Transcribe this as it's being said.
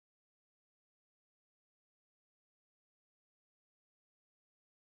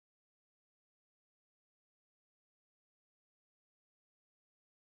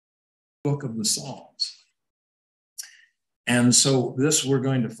book of the Psalms. And so this we're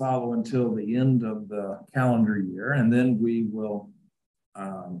going to follow until the end of the calendar year. And then we will,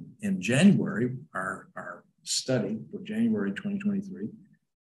 in January, our study for January 2023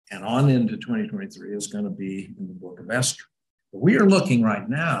 and on into 2023 is going to be in the book of Esther. But we are looking right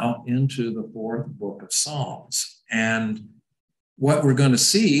now into the fourth book of Psalms. And what we're going to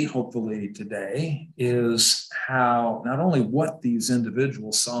see, hopefully today, is how not only what these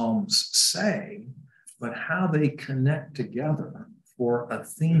individual Psalms say, but how they connect together for a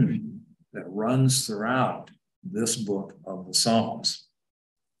theme that runs throughout this book of the Psalms.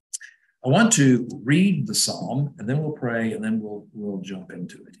 I want to read the Psalm, and then we'll pray, and then we'll jump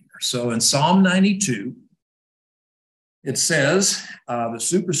into it here. So in Psalm 92, it says, the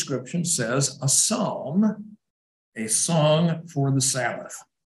superscription says, a psalm, a song for the Sabbath.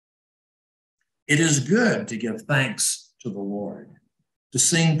 It is good to give thanks to the Lord, to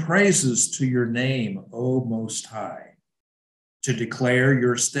sing praises to your name, O Most High, to declare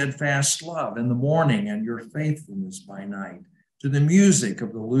your steadfast love in the morning and your faithfulness by night, to the music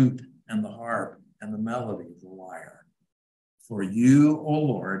of the lute and the harp and the melody of the lyre. For you, O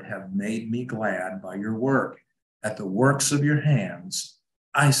Lord, have made me glad by your work. At the works of your hands,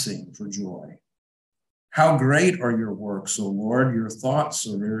 I sing for joy. How great are your works, O Lord, your thoughts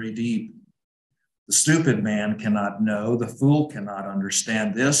are very deep. The stupid man cannot know, the fool cannot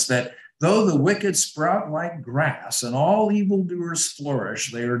understand this, that though the wicked sprout like grass and all evildoers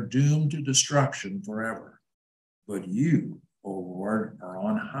flourish, they are doomed to destruction forever. But you, O Lord, are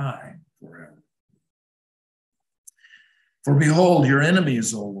on high forever. For behold your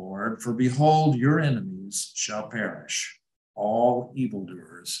enemies, O Lord, for behold your enemies shall perish. All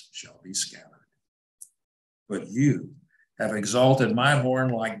evildoers shall be scattered. But you have exalted my horn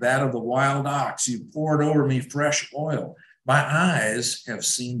like that of the wild ox. You poured over me fresh oil. My eyes have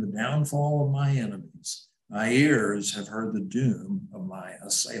seen the downfall of my enemies. My ears have heard the doom of my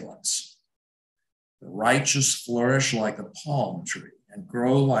assailants. The righteous flourish like a palm tree and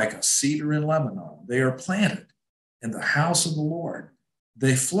grow like a cedar in Lebanon. They are planted in the house of the Lord.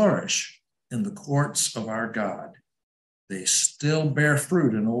 They flourish in the courts of our God. They still bear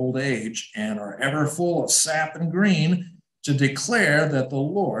fruit in old age and are ever full of sap and green, to declare that the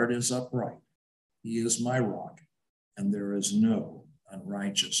Lord is upright. He is my rock, and there is no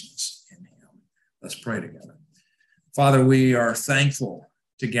unrighteousness in him. Let's pray together. Father, we are thankful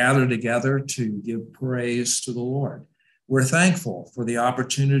to gather together to give praise to the Lord. We're thankful for the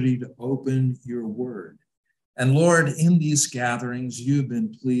opportunity to open your word. And Lord, in these gatherings, you've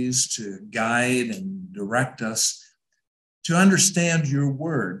been pleased to guide and direct us to understand your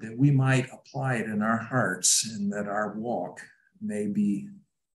word, that we might apply it in our hearts and that our walk may be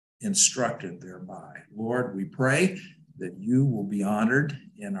instructed thereby. Lord, we pray that you will be honored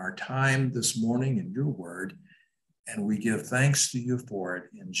in our time this morning in your word, and we give thanks to you for it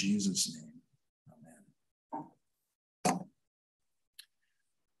in Jesus' name. Amen.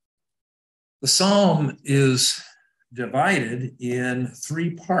 The psalm is divided in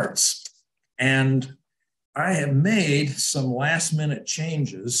three parts, and I have made some last minute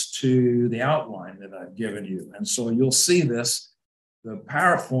changes to the outline that I've given you. And so you'll see this. The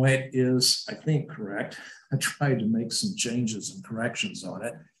PowerPoint is, I think, correct. I tried to make some changes and corrections on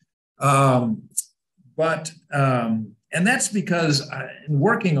it. And that's because in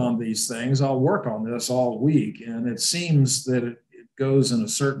working on these things, I'll work on this all week, and it seems that it goes in a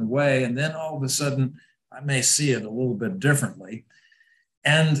certain way, and then all of a sudden I may see it a little bit differently.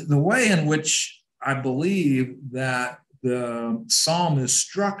 And the way in which I believe that the psalm is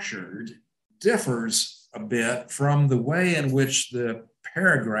structured differs a bit from the way in which the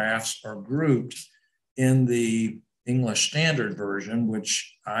paragraphs are grouped in the English Standard Version,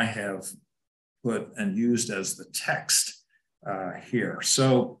 which I have put and used as the text here.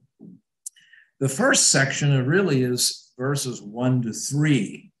 So the first section really is verses 1 to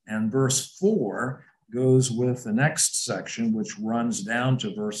 3, and verse 4 goes with the next section, which runs down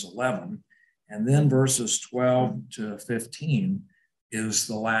to verse 11. And then verses 12 to 15 is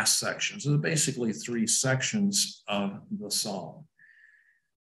the last section. So basically three sections of the psalm.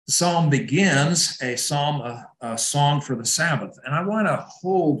 The psalm begins a song for the Sabbath. And I want to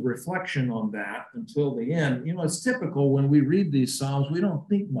hold reflection on that until the end. You know, it's typical when we read these psalms, we don't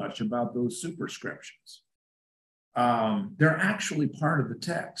think much about those superscriptions. They're actually part of the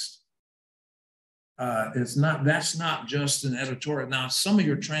text. That's not just an editorial. Now, some of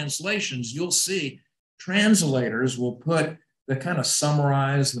your translations, you'll see translators will put the kind of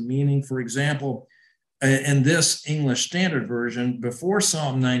summarize the meaning. For example, in this English Standard Version, before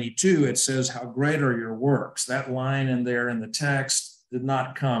Psalm 92, it says, how great are your works. That line in there in the text did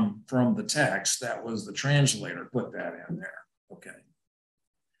not come from the text. That was the translator put that in there. Okay.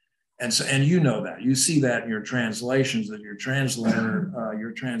 And so, and you know that. You see that in your translations, that your translator,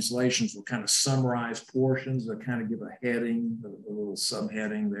 your translations will kind of summarize portions that kind of give a heading, a little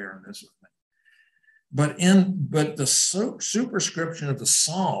subheading there and this sort of thing. But the superscription of the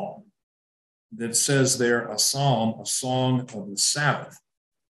psalm that says there, a psalm, a song of the Sabbath,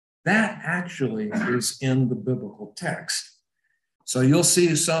 that actually is in the biblical text. So you'll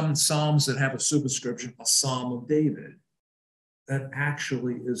see some psalms that have a superscription, a Psalm of David. That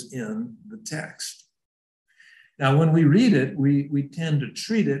actually is in the text. Now, when we read it, we tend to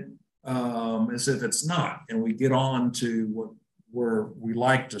treat it as if it's not, and we get on to where we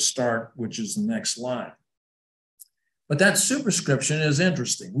like to start, which is the next line. But that superscription is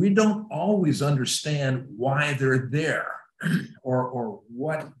interesting. We don't always understand why they're there or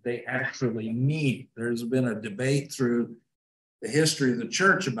what they actually mean. There's been a debate through the history of the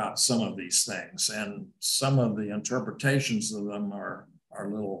church about some of these things, and some of the interpretations of them are a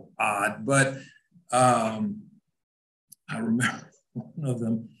little odd, but I remember one of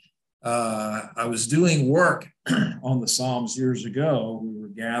them. I was doing work on the Psalms years ago. We were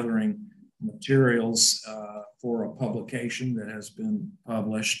gathering materials for a publication that has been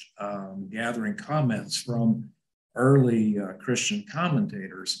published, gathering comments from early Christian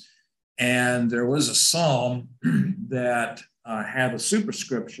commentators. And there was a psalm that had a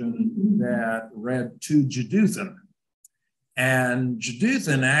superscription that read to Jeduthun. And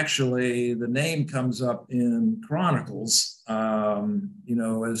Jeduthun, actually, the name comes up in Chronicles,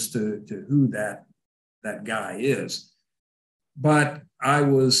 as to who that guy is. But I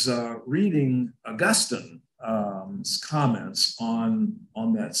was reading Augustine's comments on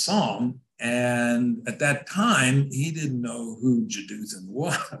that psalm, and at that time, he didn't know who Jeduthun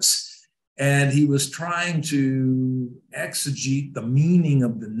was. And he was trying to exegete the meaning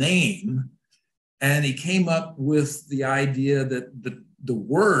of the name. And he came up with the idea that the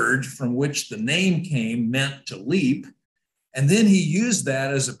word from which the name came meant to leap. And then he used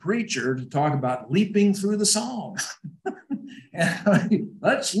that as a preacher to talk about leaping through the psalm. And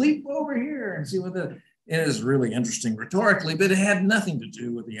let's leap over here and see what it is. Really interesting rhetorically, but it had nothing to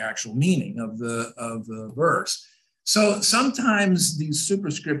do with the actual meaning of the verse. So sometimes these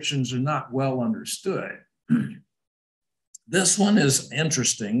superscriptions are not well understood. This one is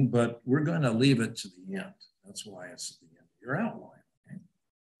interesting, but we're going to leave it to the end. That's why it's at the end of your outline. Okay?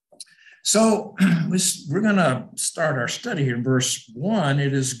 So we're going to start our study here in verse 1.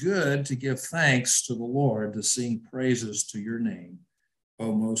 It is good to give thanks to the Lord, to sing praises to your name,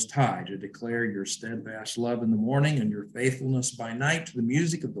 O Most High, to declare your steadfast love in the morning and your faithfulness by night, to the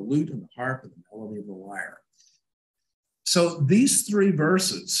music of the lute and the harp and the melody of the lyre. So these three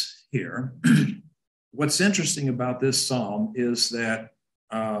verses here, what's interesting about this psalm is that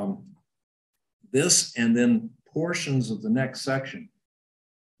this and then portions of the next section,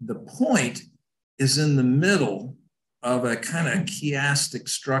 the point is in the middle of a kind of chiastic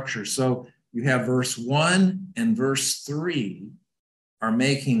structure. So you have verse 1 and verse 3 are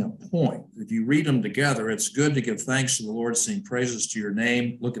making a point. If you read them together, it's good to give thanks to the Lord, sing praises to your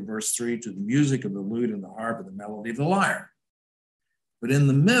name. Look at verse 3, to the music of the lute and the harp and the melody of the lyre. But in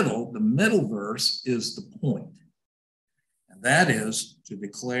the middle verse is the point. And that is to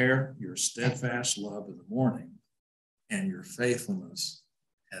declare your steadfast love in the morning and your faithfulness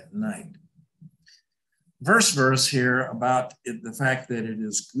at night. Verse here about the fact that it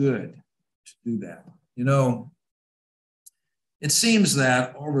is good to do that. You know, it seems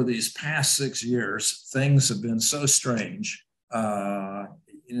that over these past 6 years, things have been so strange. And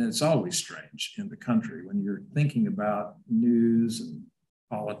it's always strange in the country when you're thinking about news and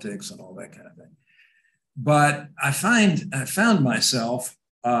politics and all that kind of thing. But I found myself,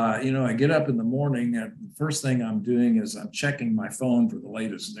 I get up in the morning and the first thing I'm doing is I'm checking my phone for the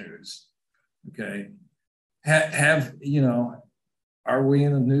latest news. Okay. Are we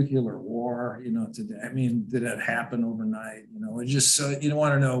in a nuclear war, today? I mean, did that happen overnight? It's just so you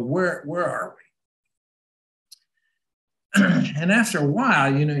want to know where are we? And after a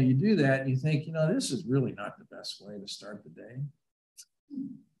while, you do that and you think, this is really not the best way to start the day.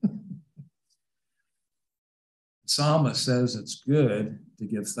 The psalmist says it's good to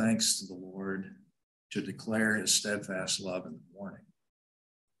give thanks to the Lord, to declare his steadfast love in the morning.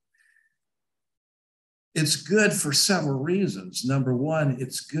 It's good for several reasons. Number one,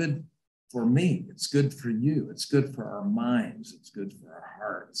 it's good for me. It's good for you. It's good for our minds. It's good for our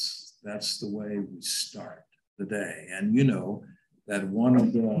hearts. That's the way we start the day. And you know that one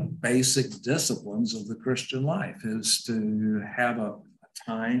of the basic disciplines of the Christian life is to have a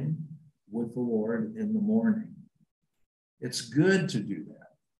time with the Lord in the morning. It's good to do that.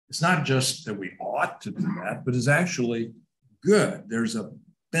 It's not just that we ought to do that, but it's actually good. There's a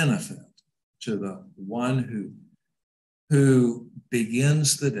benefit to the one who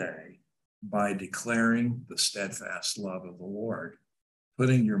begins the day by declaring the steadfast love of the Lord,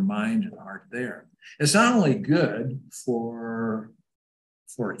 putting your mind and heart there. It's not only good for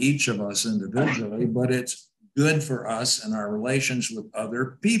each of us individually, but it's good for us in our relations with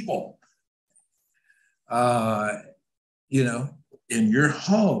other people. You know, in your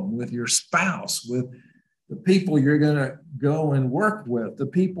home, with your spouse, with the people you're going to go and work with, the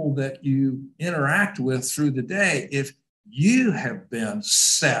people that you interact with through the day. If you have been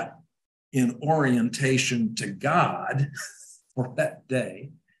set in orientation to God for that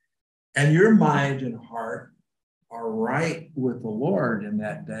day, and your mind and heart are right with the Lord in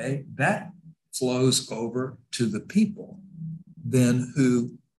that day, that flows over to the people then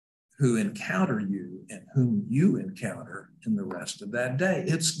who encounter you and whom you encounter in the rest of that day.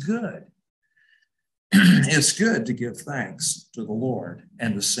 It's good. It's good to give thanks to the Lord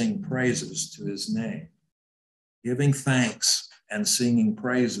and to sing praises to his name. Giving thanks and singing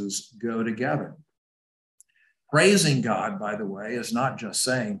praises go together. Praising God, by the way, is not just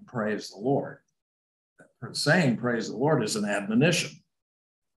saying praise the Lord. Saying praise the Lord is an admonition.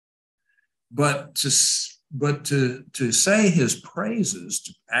 But to say his praises,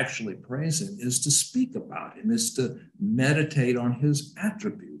 to actually praise him, is to speak about him, is to meditate on his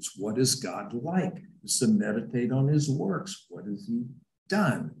attributes. What is God like? It's to meditate on his works. What has he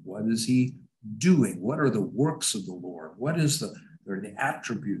done? What is he doing? What are the works of the Lord? What are the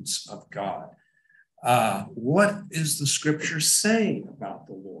attributes of God? What is the scripture say about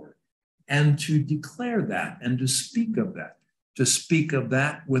the Lord? And to declare that and to speak of that. To speak of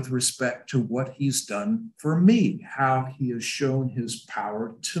that with respect to what he's done for me, how he has shown his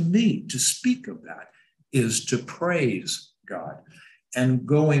power to me. To speak of that is to praise God. And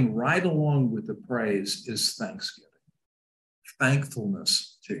going right along with the praise is thanksgiving,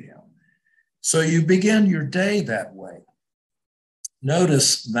 thankfulness to him. So you begin your day that way.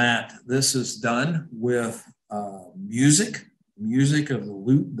 Notice that this is done with music of the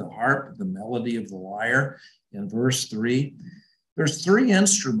lute, the harp, the melody of the lyre in verse 3. There's 3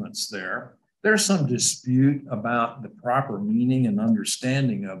 instruments there. There's some dispute about the proper meaning and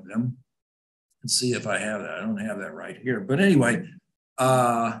understanding of them. Let's see if I have that. I don't have that right here. But anyway,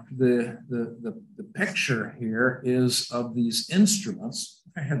 the picture here is of these instruments.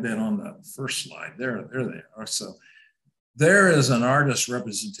 I had that on the first slide. There they are. So there is an artist's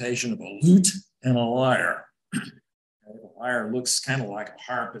representation of a lute and a lyre. The lyre looks kind of like a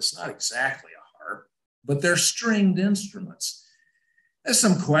harp. It's not exactly a harp, but they're stringed instruments. There's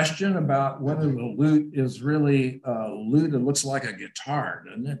some question about whether the lute is really a lute. It looks like a guitar,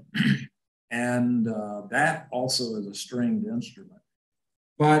 doesn't it? And that also is a stringed instrument.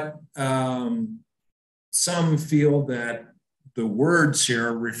 But some feel that the words here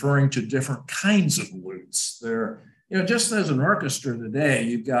are referring to different kinds of lutes. They're, just as an orchestra today,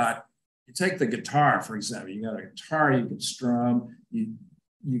 you take the guitar, for example. You got a guitar you can strum.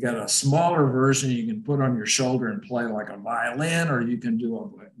 You got a smaller version you can put on your shoulder and play like a violin, or you can do a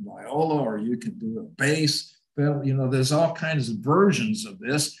viola, or you can do a bass. There's all kinds of versions of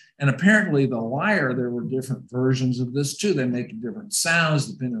this. And apparently the lyre, there were different versions of this too. They make different sounds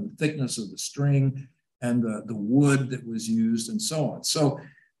depending on the thickness of the string and the wood that was used and so on. So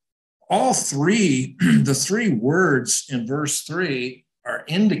all three, the 3 words in verse 3 are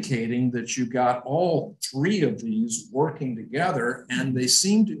indicating that you got all 3 of these working together, and they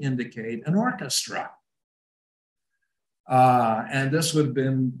seem to indicate an orchestra. And this would have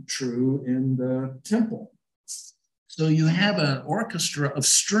been true in the temple. So you have an orchestra of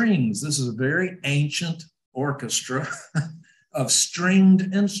strings. This is a very ancient orchestra of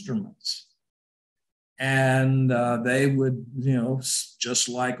stringed instruments. And they would, just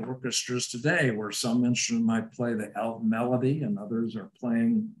like orchestras today, where some instrument might play the melody and others are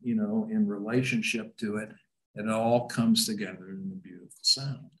playing, in relationship to it. It all comes together in a beautiful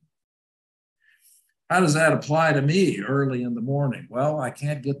sound. How does that apply to me early in the morning? Well, I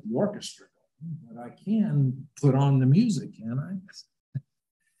can't get the orchestra going, but I can put on the music, can I?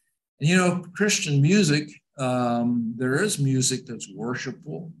 And Christian music, there is music that's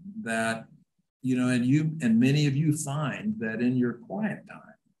worshipful, that and many of you find that in your quiet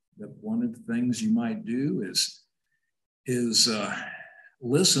time, that one of the things you might do is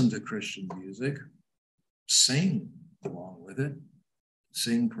listen to Christian music, sing along with it,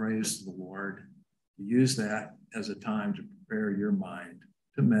 sing praise to the Lord, use that as a time to prepare your mind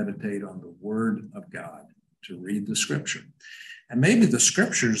to meditate on the Word of God, to read the Scripture. And maybe the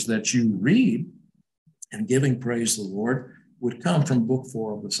Scriptures that you read and giving praise to the Lord would come from Book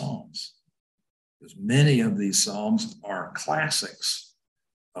 4 of the Psalms, because many of these Psalms are classics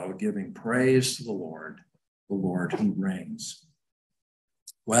of giving praise to the Lord who reigns.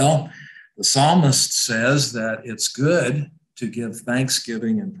 Well, the psalmist says that it's good to give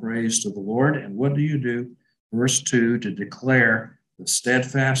thanksgiving and praise to the Lord. And what do? Verse 2, to declare the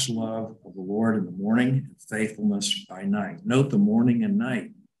steadfast love of the Lord in the morning and faithfulness by night. Note the morning and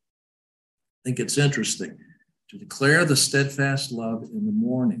night. I think it's interesting to declare the steadfast love in the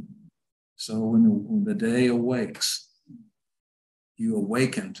morning. So when the day awakes, you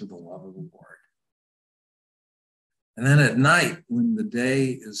awaken to the love of the Lord. And then at night, when the day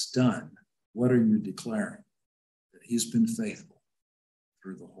is done, what are you declaring? That he's been faithful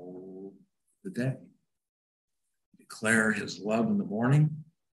through the whole of the day. Declare his love in the morning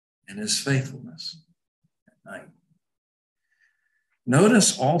and his faithfulness at night.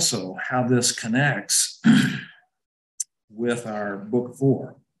 Notice also how this connects with our book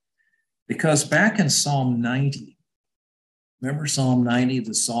 4. Because back in Psalm 90, remember Psalm 90,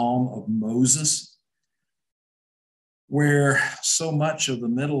 the Psalm of Moses, where so much of the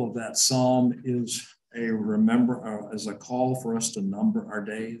middle of that psalm is a call for us to number our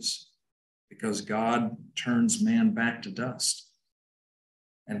days, because God turns man back to dust.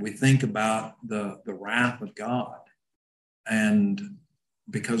 And we think about the wrath of God, and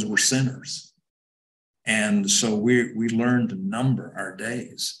because we're sinners. And so we learn to number our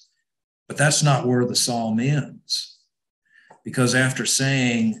days. But that's not where the psalm ends. Because after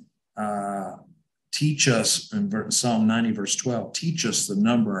saying, teach us, in Psalm 90, verse 12, teach us the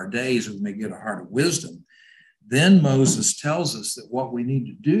number of our days that we may get a heart of wisdom. Then Moses tells us that what we need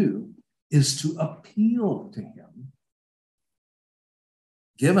to do is to appeal to him.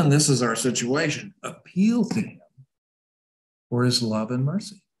 Given this is our situation, appeal to him for his love and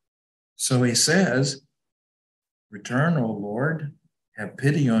mercy. So he says, return, O Lord, have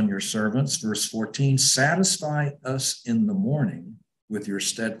pity on your servants. Verse 14, satisfy us in the morning with your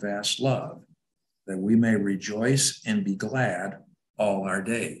steadfast love, that we may rejoice and be glad all our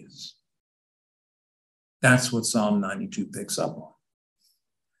days. That's what Psalm 92 picks up on.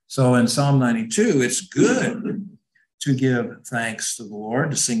 So in Psalm 92, it's good to give thanks to the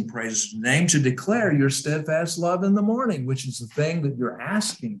Lord, to sing praises to his name, to declare your steadfast love in the morning, which is the thing that you're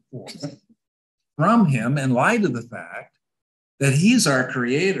asking for from him, in light of the fact that he's our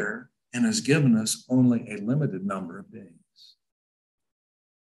creator and has given us only a limited number of days.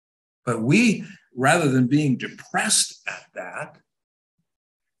 But we, rather than being depressed at that,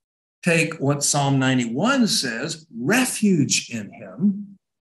 take what Psalm 91 says, refuge in him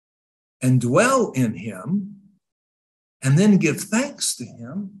and dwell in him, and then give thanks to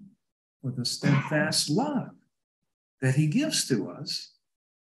him for the steadfast love that he gives to us,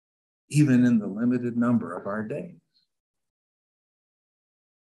 even in the limited number of our days.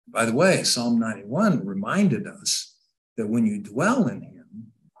 By the way, Psalm 91 reminded us that when you dwell in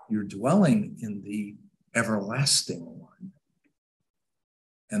him, you're dwelling in the everlasting one.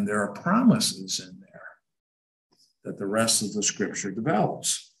 And there are promises in there that the rest of the scripture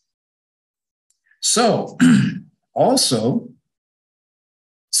develops. So, also,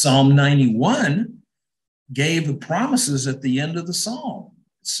 Psalm 91 gave the promises at the end of the psalm.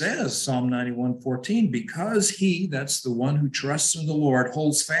 It says, Psalm 91:14, because he, that's the one who trusts in the Lord,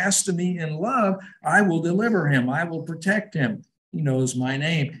 holds fast to me in love, I will deliver him, I will protect him. He knows my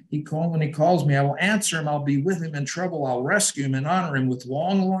name. When he calls me, I will answer him. I'll be with him in trouble. I'll rescue him and honor him. With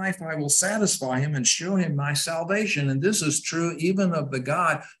long life, I will satisfy him and show him my salvation. And this is true even of the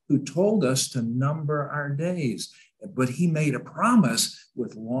God who told us to number our days. But he made a promise,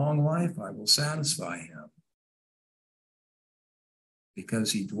 with long life, I will satisfy him,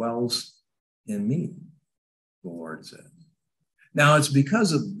 because he dwells in me, the Lord says. Now, it's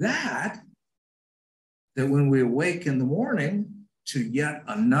because of that when we awake in the morning to yet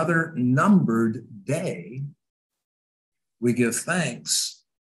another numbered day, we give thanks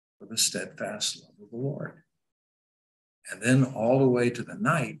for the steadfast love of the Lord. And then all the way to the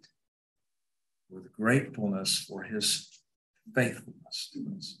night, with gratefulness for his faithfulness to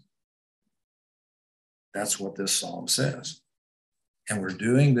us. That's what this psalm says. And we're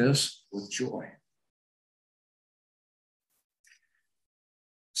doing this with joy.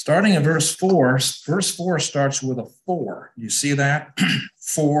 Starting in verse 4 starts with a for. You see that?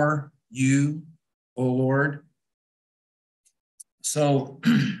 For you, O Lord. So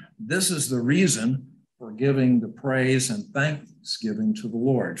this is the reason for giving the praise and thanksgiving to the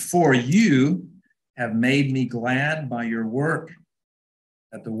Lord. For you have made me glad by your work.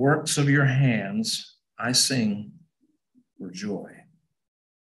 At the works of your hands, I sing for joy.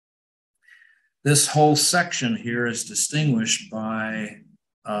 This whole section here is distinguished by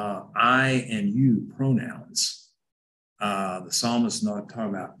I and you pronouns. The psalmist is not talking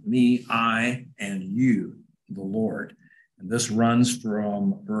about me, I, and you, the Lord. And this runs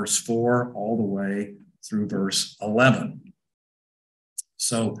from verse 4 all the way through verse 11.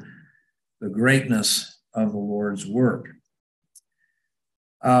 So the greatness of the Lord's work.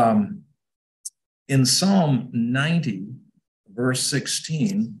 In Psalm 90, verse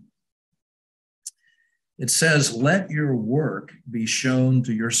 16, it says, "Let your work be shown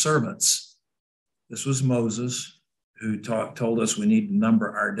to your servants." This was Moses, who told us we need to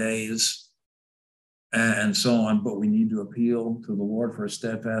number our days and so on, but we need to appeal to the Lord for a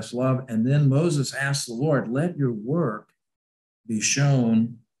steadfast love. And then Moses asked the Lord, "Let your work be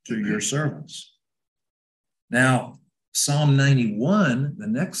shown to your servants." Now, Psalm 91, the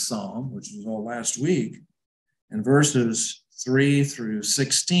next psalm, which was all last week, in verses 3 through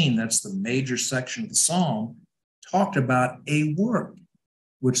 16, that's the major section of the psalm, talked about a work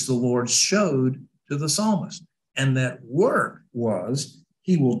which the Lord showed to the psalmist. And that work was,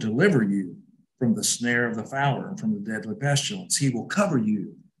 he will deliver you from the snare of the fowler and from the deadly pestilence. He will cover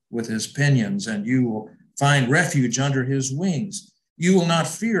you with his pinions, and you will find refuge under his wings. You will not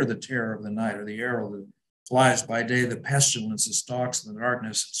fear the terror of the night, or the arrow that flies by day, the pestilence that stalks in the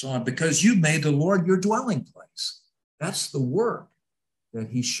darkness, and so on, because you made the Lord your dwelling place. That's the work that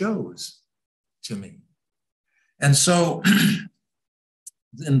he shows to me. And so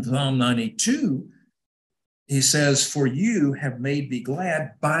in Psalm 92, he says, "For you have made me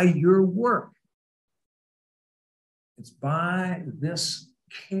glad by your work." It's by this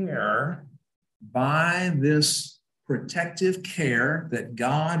care, by this protective care that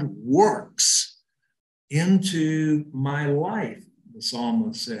God works into my life, the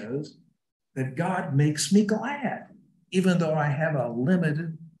psalmist says, that God makes me glad, even though I have a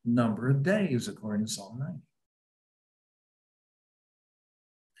limited number of days, according to Psalm 90.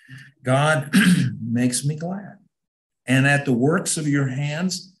 God makes me glad. And at the works of your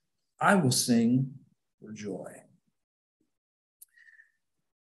hands, I will sing for joy.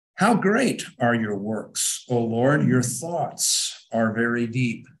 How great are your works, O Lord, your thoughts are very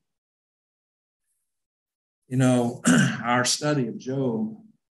deep. You know, our study of Job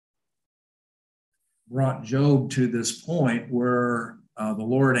brought Job to this point where the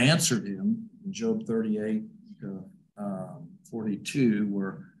Lord answered him in Job 38 to 42,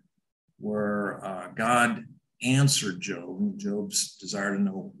 where God answered Job, and Job's desire to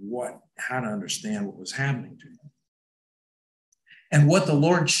know how to understand what was happening to him. And what the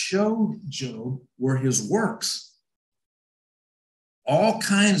Lord showed Job were his works. All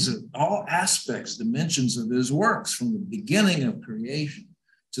aspects, dimensions of his works, from the beginning of creation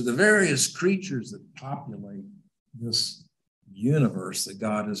to the various creatures that populate this universe that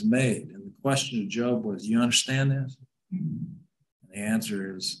God has made. And the question to Job was, "You understand this?" And the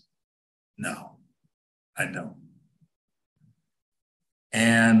answer is, "No, I don't."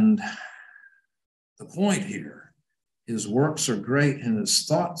 And the point here, his works are great and his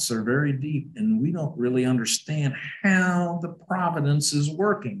thoughts are very deep, and we don't really understand how the providence is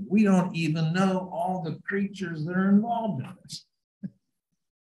working. We don't even know all the creatures that are involved in this.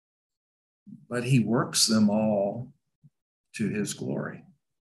 But he works them all to his glory.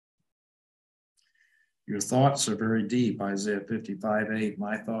 Your thoughts are very deep, Isaiah 55:8.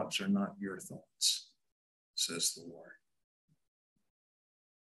 My thoughts are not your thoughts, says the Lord.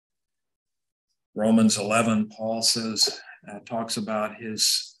 Romans 11, Paul talks about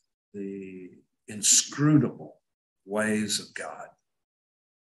the inscrutable ways of God,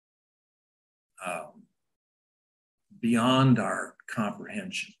 beyond our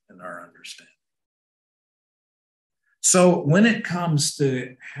comprehension and our understanding. So when it comes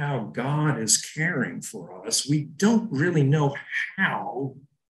to how God is caring for us, we don't really know how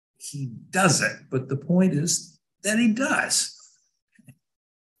he does it, but the point is that he does.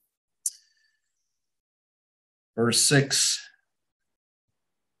 Verse 6,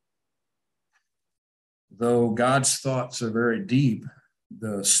 though God's thoughts are very deep,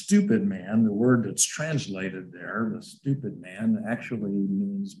 the stupid man, the word that's translated there, the stupid man, actually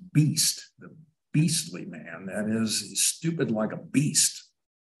means beast, the beastly man. That is, he's stupid like a beast,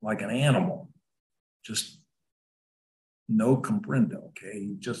 like an animal. Just no comprendo, okay?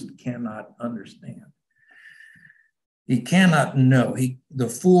 He just cannot understand. He cannot know. The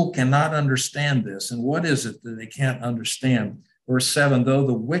fool cannot understand this. And what is it that they can't understand? Verse 7, though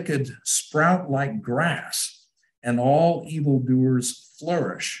the wicked sprout like grass and all evildoers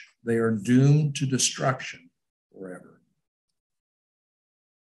flourish, they are doomed to destruction forever.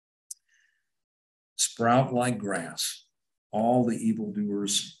 Sprout like grass, all the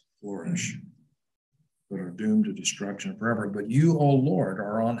evildoers flourish. but are doomed to destruction forever. But you, O Lord,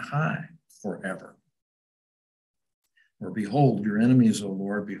 are on high forever. Or behold, your enemies, O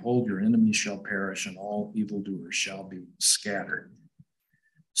Lord, behold, your enemies shall perish, and all evildoers shall be scattered.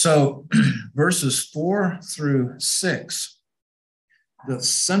 So verses 4 through 6, the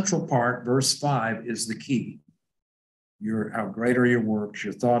central part, verse 5, is the key. How great are your works,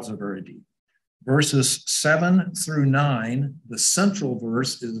 your thoughts are very deep. Verses 7 through 9, the central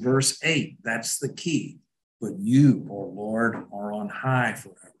verse is verse 8. That's the key. But you, O Lord, are on high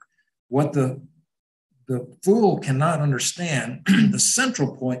forever. What the fool cannot understand, the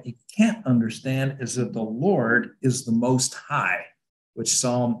central point he can't understand is that the Lord is the Most High, which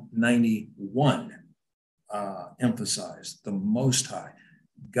Psalm 91 emphasized, the Most High.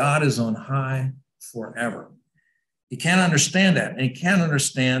 God is on high forever. He can't understand that. And he can't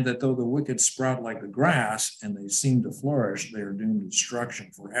understand that though the wicked sprout like the grass and they seem to flourish, they are doomed to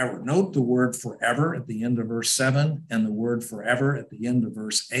destruction forever. Note the word forever at the end of verse 7 and the word forever at the end of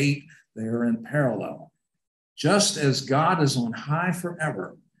verse 8. They are in parallel. Just as God is on high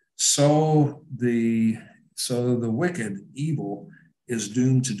forever, so the wicked, evil, is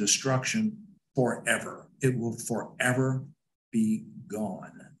doomed to destruction forever. It will forever be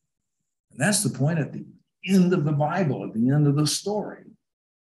gone. And that's the point at the end of the Bible, at the end of the story.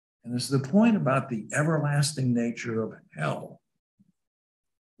 And it's the point about the everlasting nature of hell,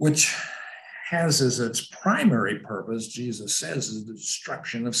 which has as its primary purpose, Jesus says, is the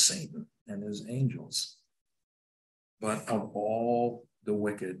destruction of Satan and his angels, but of all the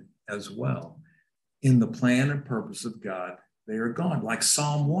wicked as well. In the plan and purpose of God, they are gone. Like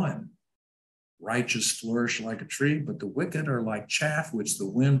Psalm 1, righteous flourish like a tree, but the wicked are like chaff which the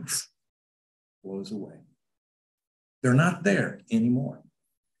wind blows away. They're not there anymore.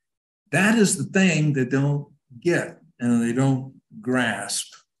 That is the thing they don't get and they don't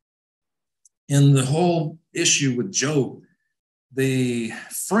grasp. In the whole issue with Job, the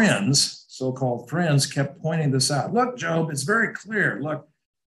friends, so-called friends, kept pointing this out. Look, Job, it's very clear. Look,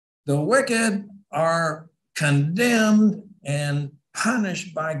 the wicked are condemned and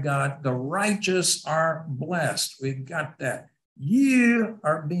punished by God. The righteous are blessed. We've got that. You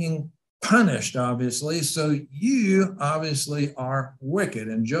are being punished, obviously, so you obviously are wicked.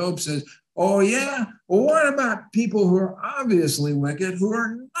 And Job says, oh, yeah? Well, what about people who are obviously wicked who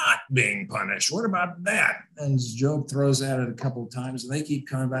are not being punished? What about that? And Job throws at it a couple of times, and they keep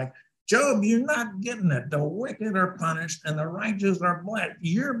coming back. Job, you're not getting it. The wicked are punished, and the righteous are blessed.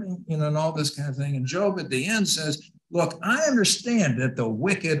 You're being, and all this kind of thing. And Job at the end says, look, I understand that the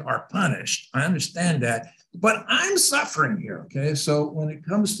wicked are punished. I understand that. But I'm suffering here, okay? So when it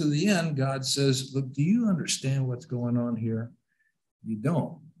comes to the end, God says, look, do you understand what's going on here? You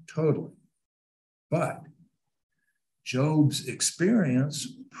don't, totally. But Job's experience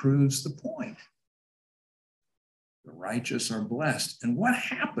proves the point. The righteous are blessed. And what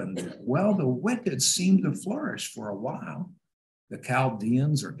happened? Well, the wicked seem to flourish for a while. The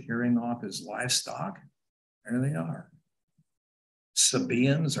Chaldeans are carrying off his livestock. There they are.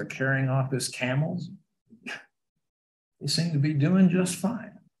 Sabaeans are carrying off his camels. They seem to be doing just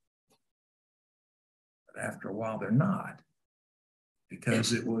fine. But after a while, they're not,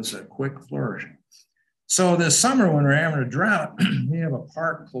 because it was a quick flourishing. So this summer, when we're having a drought, we have a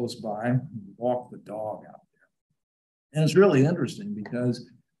park close by. We walk the dog out there. And it's really interesting because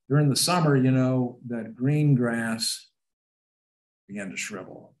during the summer, you know, that green grass began to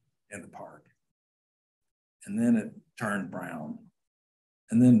shrivel in the park. And then it turned brown,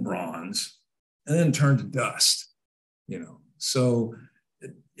 and then bronze, and then turned to dust. You know, so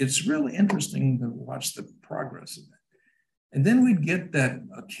it's really interesting to watch the progress of that. And then we'd get that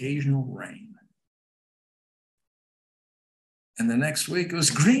occasional rain. And the next week it was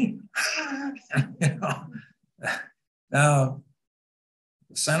green. You know, now,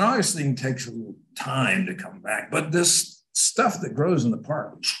 St. Augustine takes a little time to come back, but this stuff that grows in the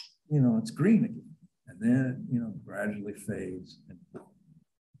park, you know, it's green again. And then, you know, gradually fades.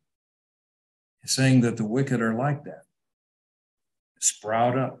 He's saying that the wicked are like that.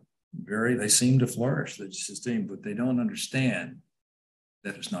 Sprout up, they seem to flourish, they sustain, but they don't understand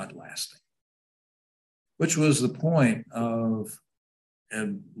that it's not lasting. Which was the point of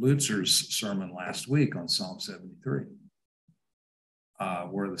Ed Lutzer's sermon last week on Psalm 73,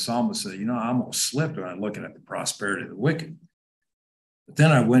 where the psalmist said, you know, I almost slipped when I was looking at the prosperity of the wicked. But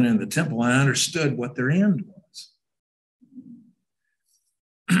then I went in the temple and I understood what their end was.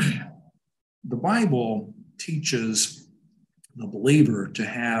 The Bible teaches the believer to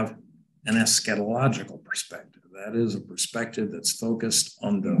have an eschatological perspective. That is a perspective that's focused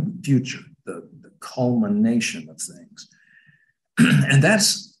on the future, the culmination of things. And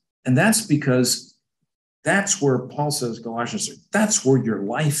that's because That's where Paul says, Galatians 6, that's where your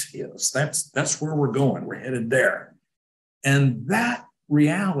life is. That's where we're going. We're headed there. And that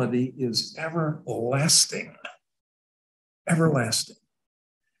reality is everlasting. Everlasting.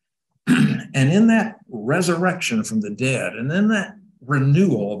 And in that resurrection from the dead, and in that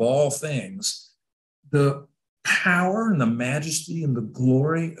renewal of all things, the power and the majesty and the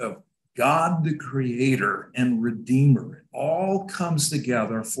glory of God, the Creator and Redeemer, it all comes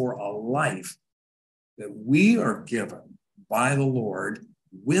together for a life that we are given by the Lord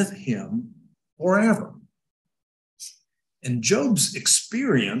with Him forever. And Job's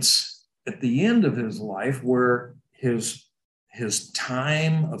experience at the end of his life, where his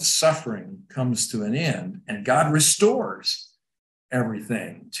time of suffering comes to an end and God restores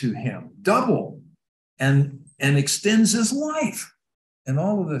everything to him, double, and extends his life. And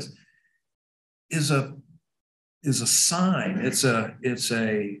all of this is a sign. It's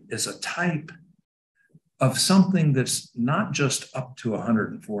a type of something that's not just up to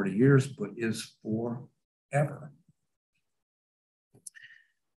 140 years, but is forever.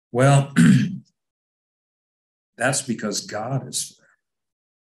 Well, that's because God is forever.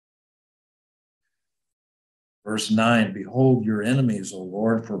 Verse 9, behold your enemies, O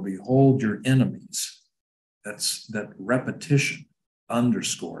Lord, for behold your enemies. That repetition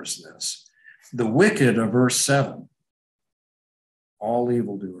underscores this. The wicked of verse 7, all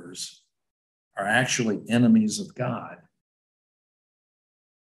evildoers, are actually enemies of God.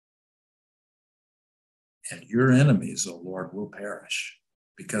 And your enemies, O Lord, will perish,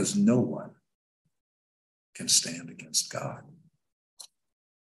 because no one can stand against God.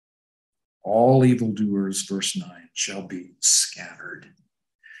 All evildoers, verse 9, shall be scattered.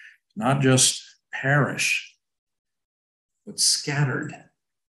 Not just perish, but scattered.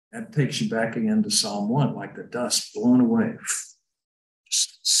 That takes you back again to Psalm 1, like the dust blown away,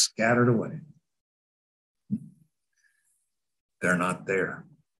 just scattered away. They're not there.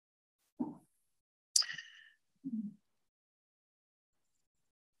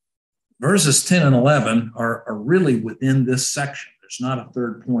 Verses 10 and 11 are really within this section. There's not a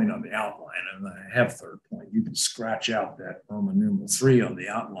third point on the outline, and I have third point. You can scratch out that Roman numeral 3 on the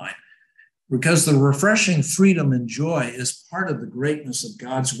outline, because the refreshing freedom and joy is part of the greatness of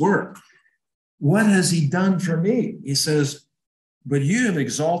God's work. What has He done for me? He says, but you have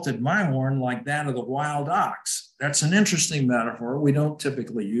exalted my horn like that of the wild ox. That's an interesting metaphor. We don't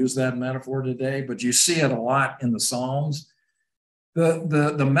typically use that metaphor today, but you see it a lot in the Psalms.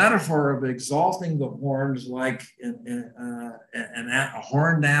 The metaphor of exalting the horns like a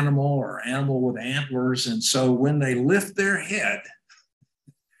horned animal or animal with antlers. And so when they lift their head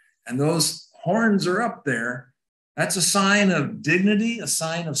and those horns are up there, that's a sign of dignity, a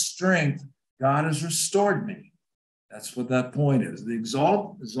sign of strength. God has restored me. That's what that point is. The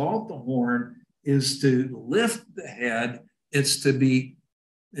exalt the horn is to lift the head. It's to be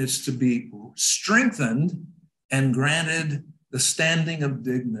strengthened and granted the standing of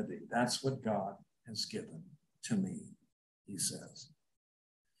dignity. That's what God has given to me, he says.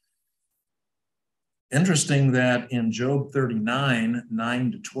 Interesting that in Job 39,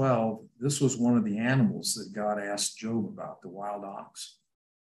 9 to 12, this was one of the animals that God asked Job about, the wild ox.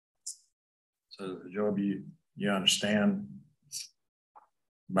 So Job, you understand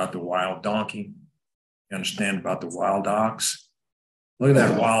about the wild donkey? You understand about the wild ox? Look at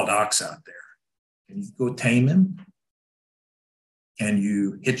that wild ox out there. Can you go tame him? Can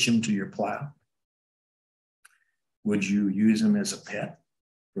you hitch him to your plow? Would you use him as a pet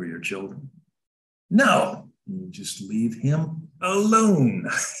for your children? No, you just leave him alone.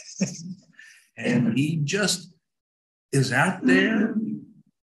 And he just is out there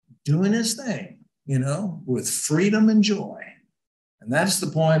doing his thing, with freedom and joy. And that's the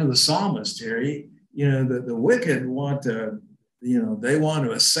point of the psalmist here. The wicked want to, they want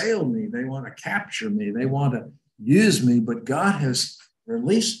to assail me. They want to capture me. They want to use me, but God has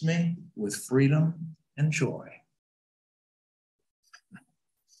released me with freedom and joy.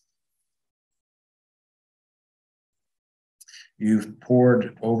 You've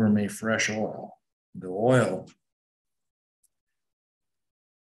poured over me fresh oil. The oil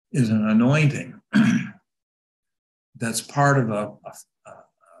is an anointing that's part of a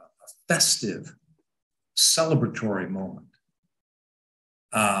festive, celebratory moment.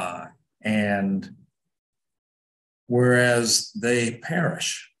 And whereas they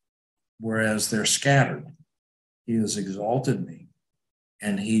perish, whereas they're scattered, he has exalted me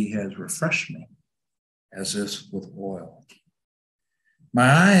and he has refreshed me as is with oil. My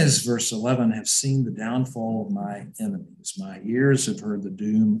eyes, verse 11, have seen the downfall of my enemies. My ears have heard the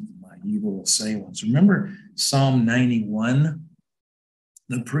doom of my evil assailants. Remember Psalm 91?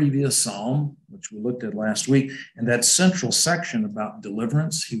 the previous psalm, which we looked at last week, and that central section about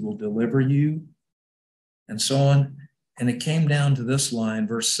deliverance, he will deliver you, and so on. And it came down to this line,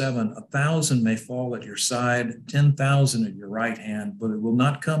 verse 7, 1,000 may fall at your side, 10,000 at your right hand, but it will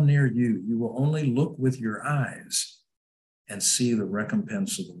not come near you. You will only look with your eyes and see the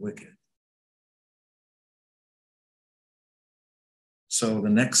recompense of the wicked. So the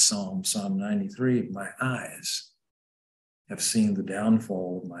next psalm, Psalm 93, my eyes have seen the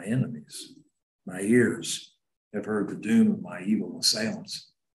downfall of my enemies. My ears have heard the doom of my evil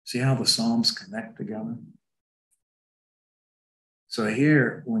assailants. See how the psalms connect together? So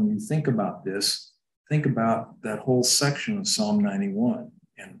here, when you think about this, think about that whole section of Psalm 91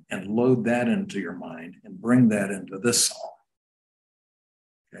 and load that into your mind and bring that into this psalm.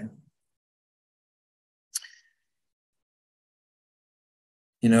 Okay?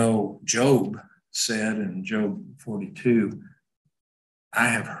 You know, Job said in Job 42, I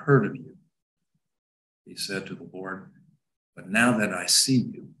have heard of you, he said to the Lord, but now that I see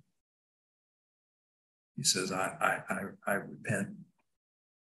you, he says, I repent.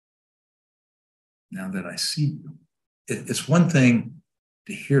 Now that I see you. It's one thing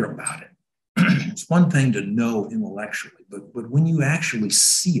to hear about it. It's one thing to know intellectually, but when you actually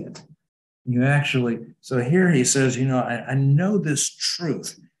see it, so here he says, you know, I know this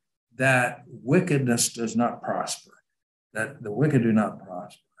truth that wickedness does not prosper, that the wicked do not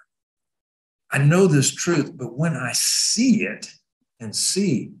prosper. I know this truth, but when I see it and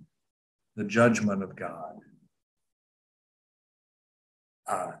see the judgment of God,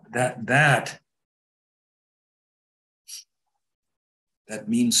 that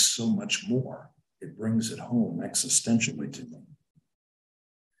means so much more. It brings it home existentially to me.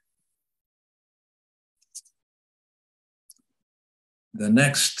 The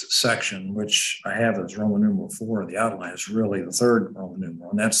next section, which I have as Roman numeral 4, the outline is really the third Roman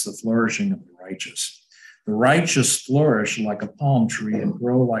numeral, and that's the flourishing of the righteous. The righteous flourish like a palm tree and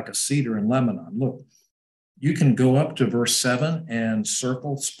grow like a cedar in Lebanon. Look, you can go up to verse 7 and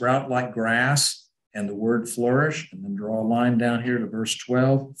circle, sprout like grass, and the word flourish, and then draw a line down here to verse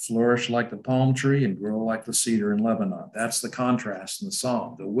 12, flourish like the palm tree and grow like the cedar in Lebanon. That's the contrast in the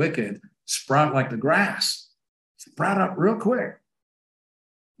psalm. The wicked sprout like the grass, sprout up real quick.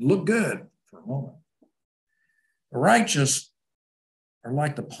 Look good for a moment. The righteous are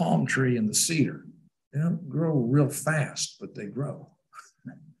like the palm tree and the cedar. They don't grow real fast, but they grow.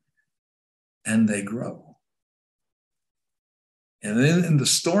 And they grow. And then the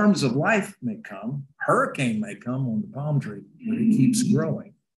storms of life may come, hurricane may come on the palm tree, but it keeps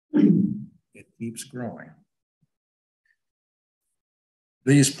growing. It keeps growing.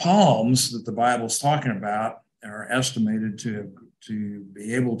 These palms that the Bible's talking about are estimated to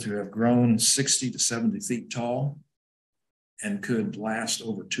be able to have grown 60 to 70 feet tall and could last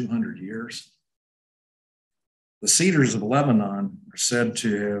over 200 years. The cedars of Lebanon are said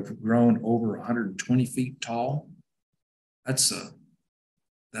to have grown over 120 feet tall. That's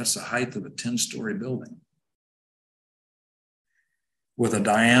the height of a 10-story building with a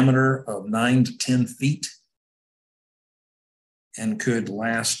diameter of 9 to 10 feet and could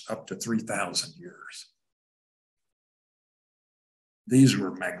last up to 3,000 years. These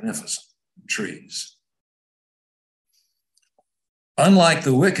were magnificent trees. Unlike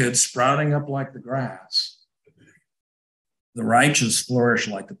the wicked sprouting up like the grass, the righteous flourish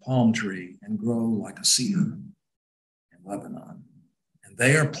like the palm tree and grow like a cedar in Lebanon. And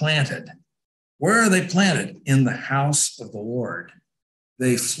they are planted. Where are they planted? In the house of the Lord.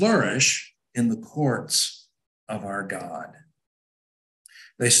 They flourish in the courts of our God.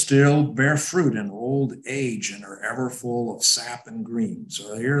 They still bear fruit in old age and are ever full of sap and green.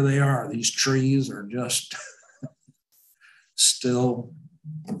 So here they are. These trees are just still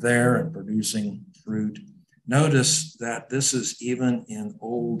there and producing fruit. Notice that this is even in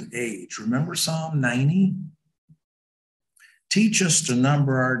old age. Remember Psalm 90? Teach us to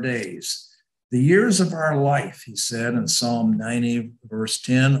number our days. The years of our life, he said in Psalm 90, verse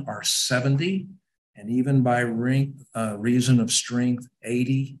 10, are 70, and even by reason of strength,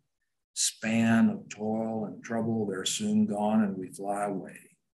 80. Span of toil and trouble, they're soon gone and we fly away.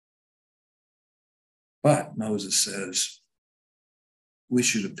 But Moses says, we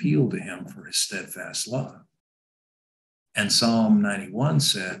should appeal to him for his steadfast love. And Psalm 91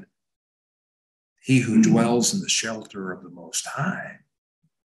 said, he who dwells in the shelter of the Most High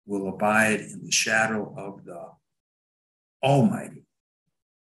will abide in the shadow of the Almighty.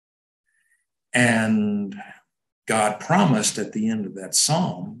 And God promised at the end of that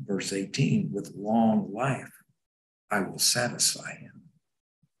psalm, verse 18, with long life, I will satisfy him,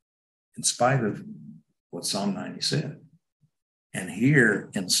 in spite of what Psalm 90 said. And here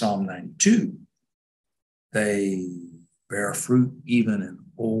in Psalm 92, they bear fruit even in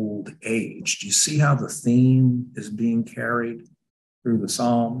old age. Do you see how the theme is being carried through the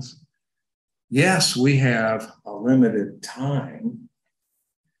Psalms? Yes, we have a limited time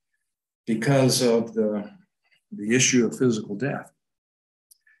because of the issue of physical death.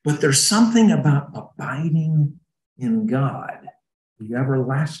 But there's something about abiding in God, the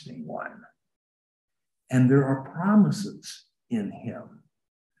everlasting one. And there are promises in him,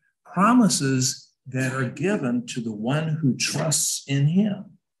 promises that are given to the one who trusts in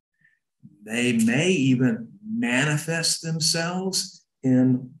him. They may even manifest themselves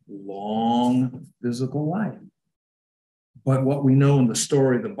in long physical life. But what we know in the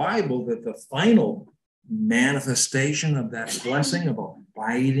story of the Bible, that the final manifestation of that blessing of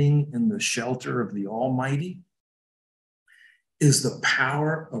abiding in the shelter of the Almighty is the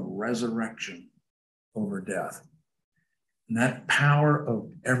power of resurrection over death. And that power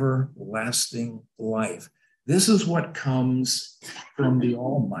of everlasting life. This is what comes from the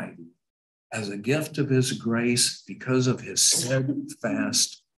Almighty as a gift of his grace because of his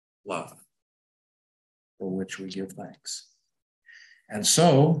steadfast love, for which we give thanks. And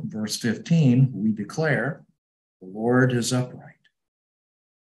so, verse 15, we declare, the Lord is upright.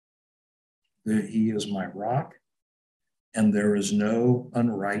 That he is my rock, and there is no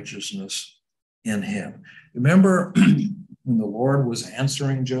unrighteousness in him. Remember when the Lord was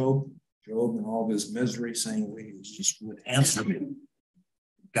answering Job in all of his misery, saying he just would answer me.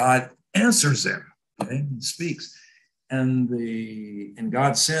 God answers him, okay? He speaks. And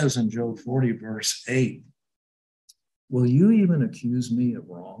God says in Job 40, verse 8, will you even accuse me of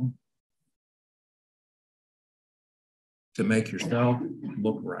wrong to make yourself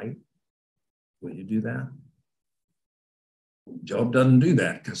look right? Will you do that? Job doesn't do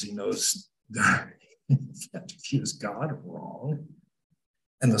that because he knows that he can't accuse God of wrong.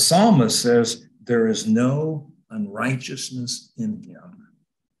 And the psalmist says, there is no unrighteousness in him.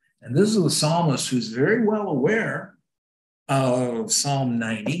 And this is the psalmist who's very well aware of Psalm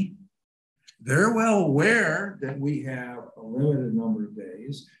 90, very well aware that we have a limited number of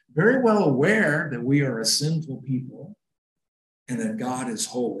days, very well aware that we are a sinful people and that God is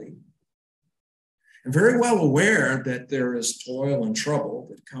holy, and very well aware that there is toil and trouble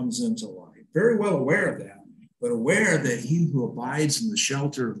that comes into life, very well aware of that, but aware that he who abides in the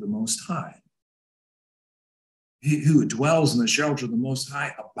shelter of the Most High, he who dwells in the shelter of the Most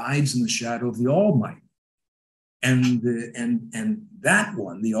High abides in the shadow of the Almighty. And that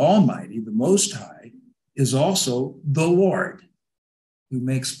one, the Almighty, the Most High, is also the Lord, who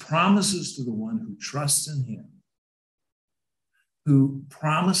makes promises to the one who trusts in him, who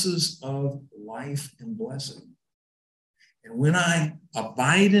promises of life and blessing. And when I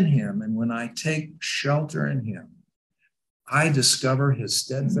abide in him and when I take shelter in him, I discover his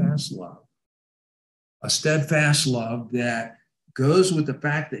steadfast love, a steadfast love that goes with the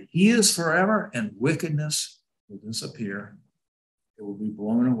fact that he is forever and wickedness will disappear. It will be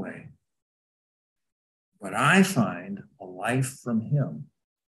blown away. But I find a life from him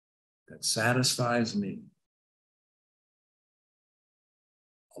that satisfies me.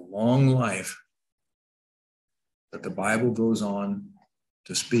 A long life that the Bible goes on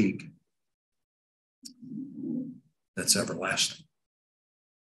to speak that's everlasting.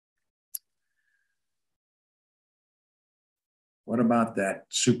 What about that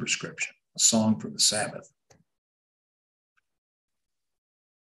superscription, a song for the Sabbath?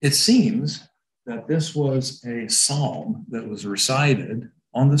 It seems that this was a psalm that was recited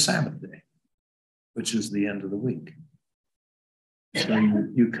on the Sabbath day, which is the end of the week. So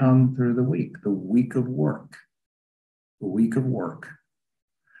you come through the week of work, the week of work,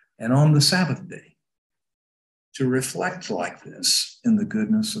 and on the Sabbath day to reflect like this in the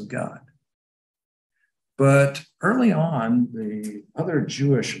goodness of God. But early on, the other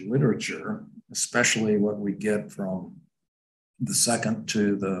Jewish literature, especially what we get from the 2nd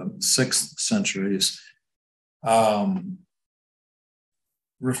to the 6th centuries,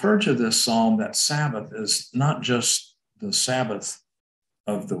 refer to this psalm, that Sabbath, as not just the Sabbath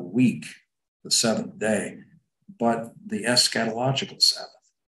of the week, the seventh day, but the eschatological Sabbath.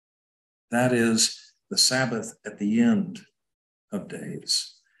 That is the Sabbath at the end of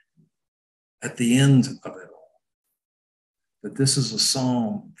days, at the end of it all. That this is a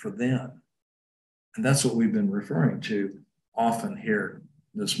psalm for them. And that's what we've been referring to often here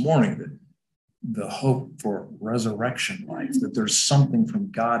this morning, that the hope for resurrection life, that there's something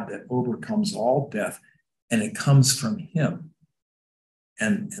from God that overcomes all death, and it comes from him.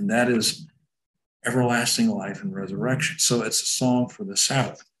 And that is everlasting life and resurrection. So it's a song for the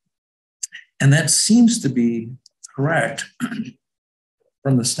Sabbath. And that seems to be correct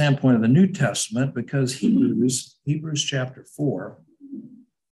from the standpoint of the New Testament, because Hebrews chapter 4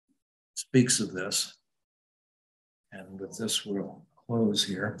 speaks of this. And with this, we'll close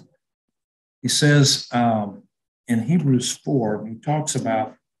here. He says in Hebrews 4, he talks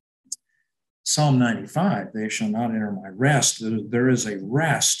about Psalm 95, they shall not enter my rest. There is a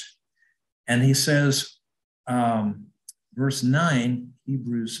rest. And he says, verse 9,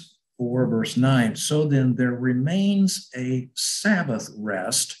 Hebrews 4, verse 9, so then there remains a Sabbath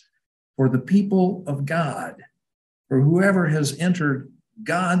rest for the people of God. For whoever has entered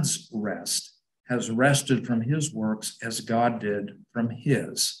God's rest has rested from his works as God did from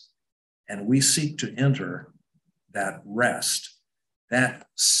his. And we seek to enter that rest. That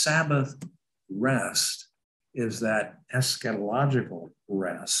Sabbath rest is that eschatological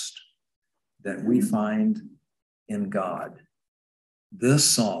rest that we find in God. This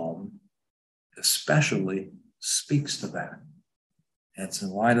psalm especially speaks to that. And it's in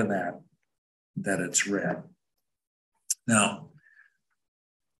light of that it's read. Now,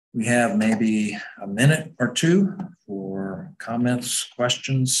 we have maybe a minute or two for comments,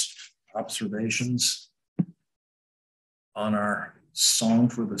 questions, observations on our song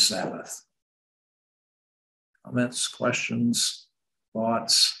for the Sabbath. Comments, questions,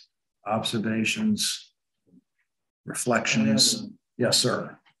 thoughts, observations, reflections. Yes,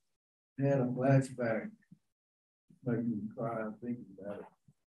 sir. I had a flashback, making me cry thinking about it.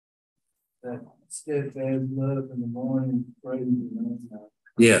 That steadfast love in the morning, praise in the night.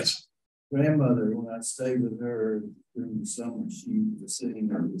 Yes. Grandmother, when I stayed with her during the summer, she was sitting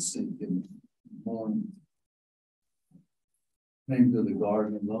there to sink in the morning. Came to the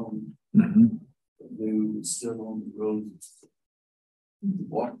garden alone. Mm-hmm. The dew was still on the roses.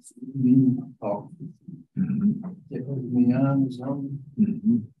 Walked through me, talked with me. Mm-hmm. Kept me on his own.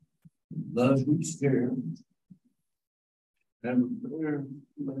 Mm-hmm. Love we share. And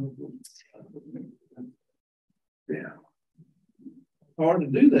Yeah. hard to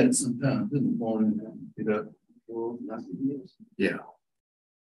do that sometimes in the morning. Get up, well, nothing is. Yeah.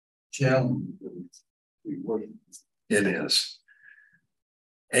 Challenge. We work. It is.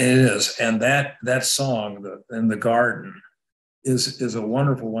 It is. And that song, in the garden, is a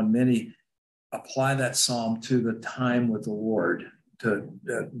wonderful one. Many apply that psalm to the time with the Lord, to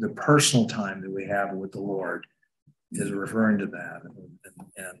the personal time that we have with the Lord, is referring to that.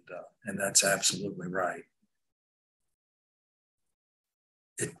 And that's absolutely right.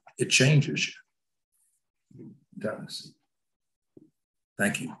 It changes you. It does.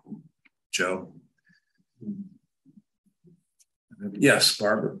 Thank you. Joe? Yes,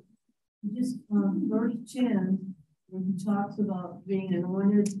 Barbara? Just verse 10, when he talks about being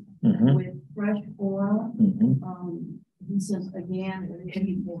anointed with fresh oil, he says again,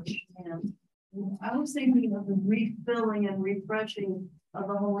 and I was thinking of the refilling and refreshing of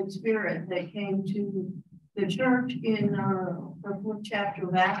the Holy Spirit that came to the church in the fourth chapter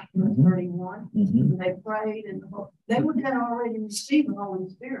of Acts, 31. They prayed and they would have already received the Holy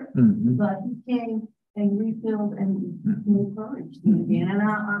Spirit, but he came and refilled and encouraged them again. And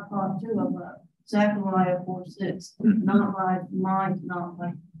I thought too of Zechariah 4:6, not by might, not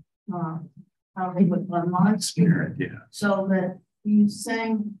by how they would by my spirit. Yeah. So that he's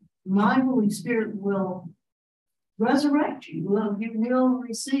saying, my Holy Spirit will resurrect you. You will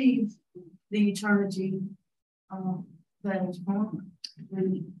receive the eternity that is promised.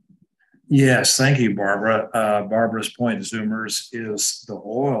 Yes, thank you, Barbara. Barbara's point, Zoomers, is the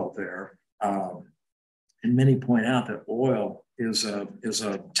oil there. And many point out that oil is a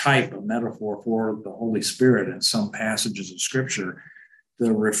type, a metaphor for the Holy Spirit in some passages of Scripture.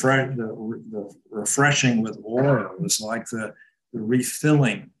 The refreshing with oil is like the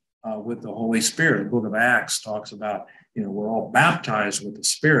refilling with the Holy Spirit. The book of Acts talks about, we're all baptized with the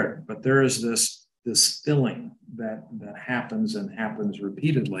Spirit, but there is this filling that happens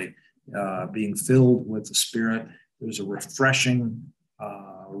repeatedly, being filled with the Spirit. There's a refreshing,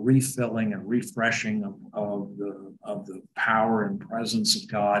 refilling and refreshing of the power and presence of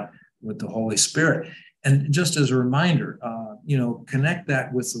God with the Holy Spirit. And just as a reminder, connect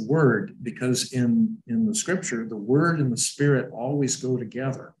that with the Word, because in the Scripture, the Word and the Spirit always go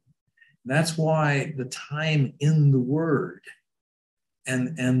together. That's why the time in the Word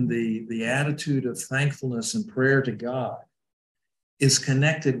and the attitude of thankfulness and prayer to God is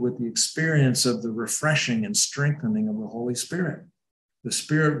connected with the experience of the refreshing and strengthening of the Holy Spirit. The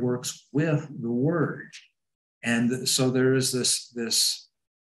Spirit works with the Word. And so there is this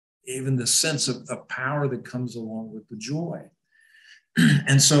even the sense of power that comes along with the joy.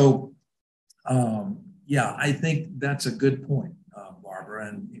 And so, I think that's a good point, Barbara,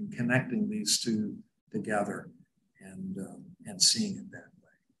 and in connecting these two together. and seeing it that way.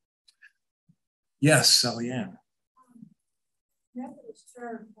 Yes, Sally Ann. Methodist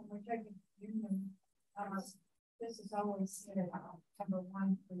Church, when we're taking communion, this is always said, number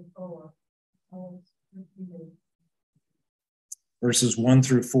 1 through 4. Always repeated. Verses 1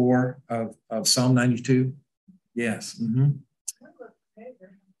 through 4 of Psalm 92. Yes. Mm-hmm.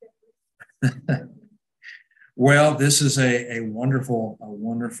 Well, this is a wonderful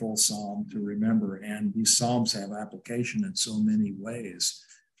psalm to remember, and these psalms have application in so many ways.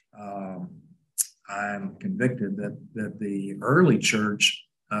 I'm convicted that the early church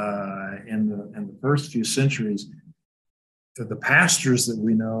in the first few centuries, the pastors that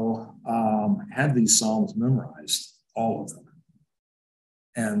we know had these psalms memorized, all of them,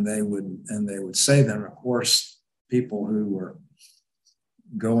 and they would say them. Of course, people who were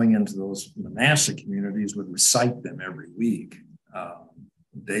going into those monastic communities would recite them every week,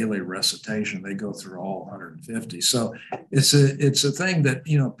 daily recitation. They go through all 150. So it's a thing that,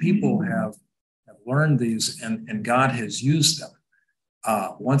 people have learned these, and God has used them.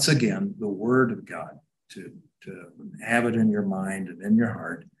 Once again, the Word of God, to have it in your mind and in your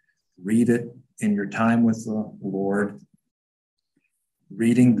heart, read it in your time with the Lord.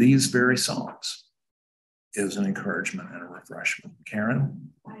 Reading these very songs is an encouragement and a refreshment.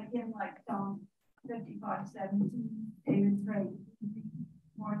 Karen? I again like Psalm 55:17. David prayed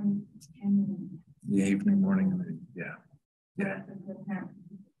morning and the evening, morning, and yeah.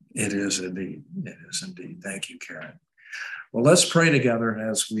 It is indeed. It is indeed. Thank you, Karen. Well, let's pray together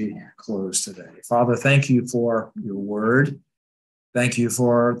as we close today. Father, thank you for your word. Thank you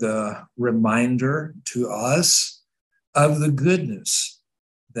for the reminder to us of the goodness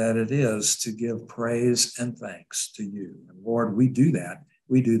that it is to give praise and thanks to you. And Lord, we do that.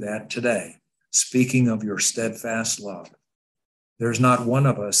 We do that today. Speaking of your steadfast love, there's not one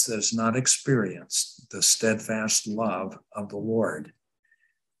of us that has not experienced the steadfast love of the Lord.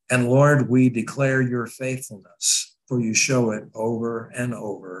 And Lord, we declare your faithfulness, for you show it over and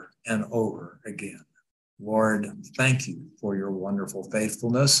over and over again. Lord, thank you for your wonderful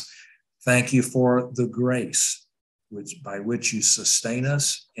faithfulness. Thank you for the grace by which you sustain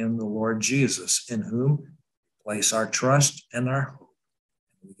us in the Lord Jesus, in whom we place our trust and our hope.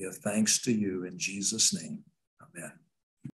 We give thanks to you in Jesus' name. Amen.